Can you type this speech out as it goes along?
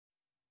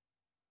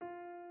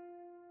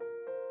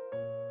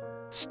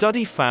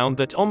Study found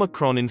that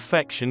Omicron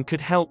infection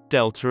could help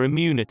Delta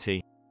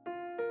immunity.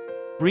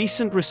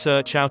 Recent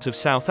research out of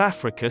South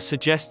Africa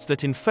suggests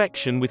that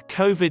infection with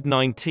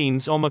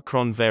COVID-19's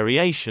Omicron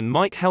variation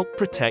might help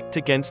protect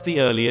against the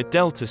earlier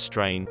Delta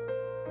strain.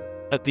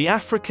 At the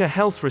Africa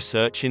Health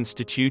Research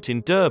Institute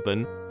in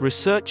Durban,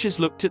 researchers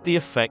looked at the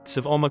effects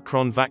of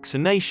Omicron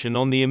vaccination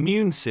on the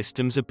immune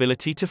system's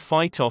ability to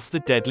fight off the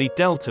deadly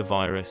Delta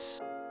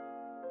virus.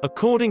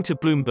 According to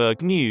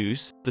Bloomberg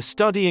News, the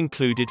study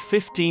included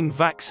 15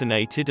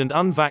 vaccinated and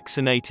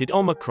unvaccinated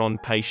Omicron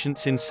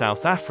patients in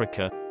South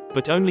Africa,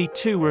 but only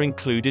 2 were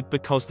included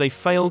because they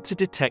failed to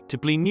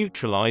detectably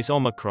neutralize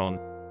Omicron.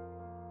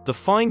 The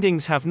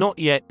findings have not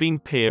yet been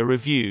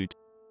peer-reviewed.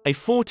 A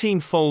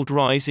 14-fold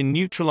rise in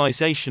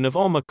neutralization of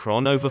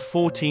Omicron over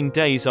 14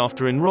 days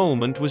after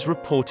enrollment was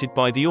reported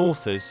by the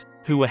authors,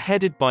 who were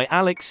headed by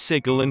Alex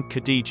Sigal and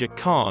Khadija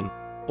Khan,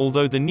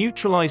 although the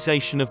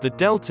neutralization of the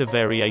Delta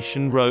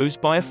variation rose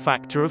by a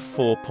factor of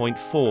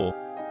 4.4.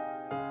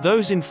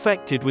 Those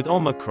infected with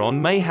Omicron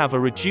may have a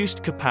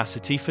reduced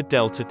capacity for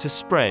Delta to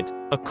spread,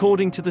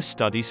 according to the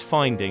study's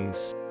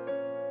findings.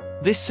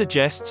 This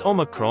suggests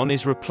Omicron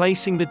is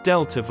replacing the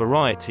Delta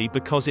variety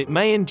because it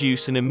may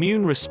induce an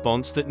immune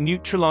response that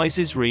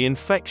neutralizes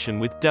reinfection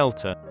with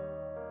Delta.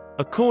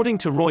 According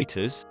to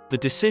Reuters, the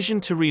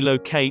decision to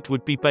relocate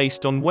would be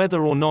based on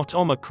whether or not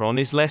Omicron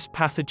is less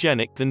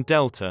pathogenic than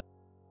Delta.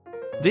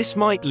 This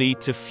might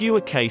lead to fewer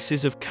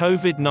cases of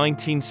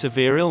COVID-19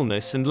 severe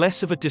illness and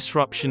less of a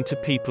disruption to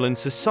people and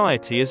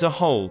society as a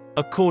whole,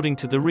 according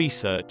to the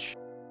research.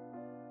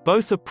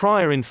 Both a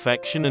prior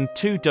infection and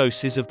 2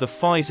 doses of the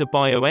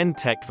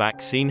Pfizer-BioNTech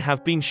vaccine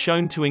have been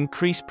shown to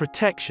increase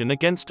protection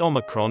against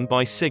Omicron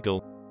by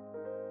Sigal.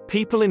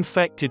 People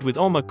infected with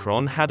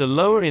Omicron had a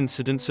lower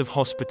incidence of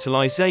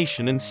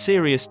hospitalization and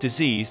serious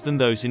disease than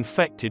those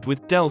infected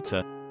with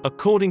Delta,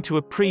 according to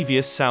a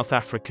previous South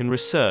African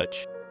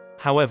research.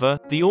 However,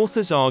 the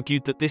authors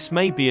argued that this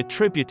may be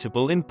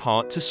attributable in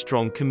part to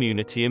strong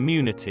community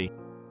immunity.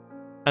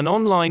 An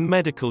online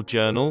medical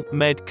journal,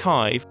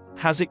 MedChive,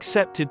 has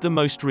accepted the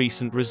most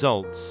recent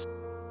results.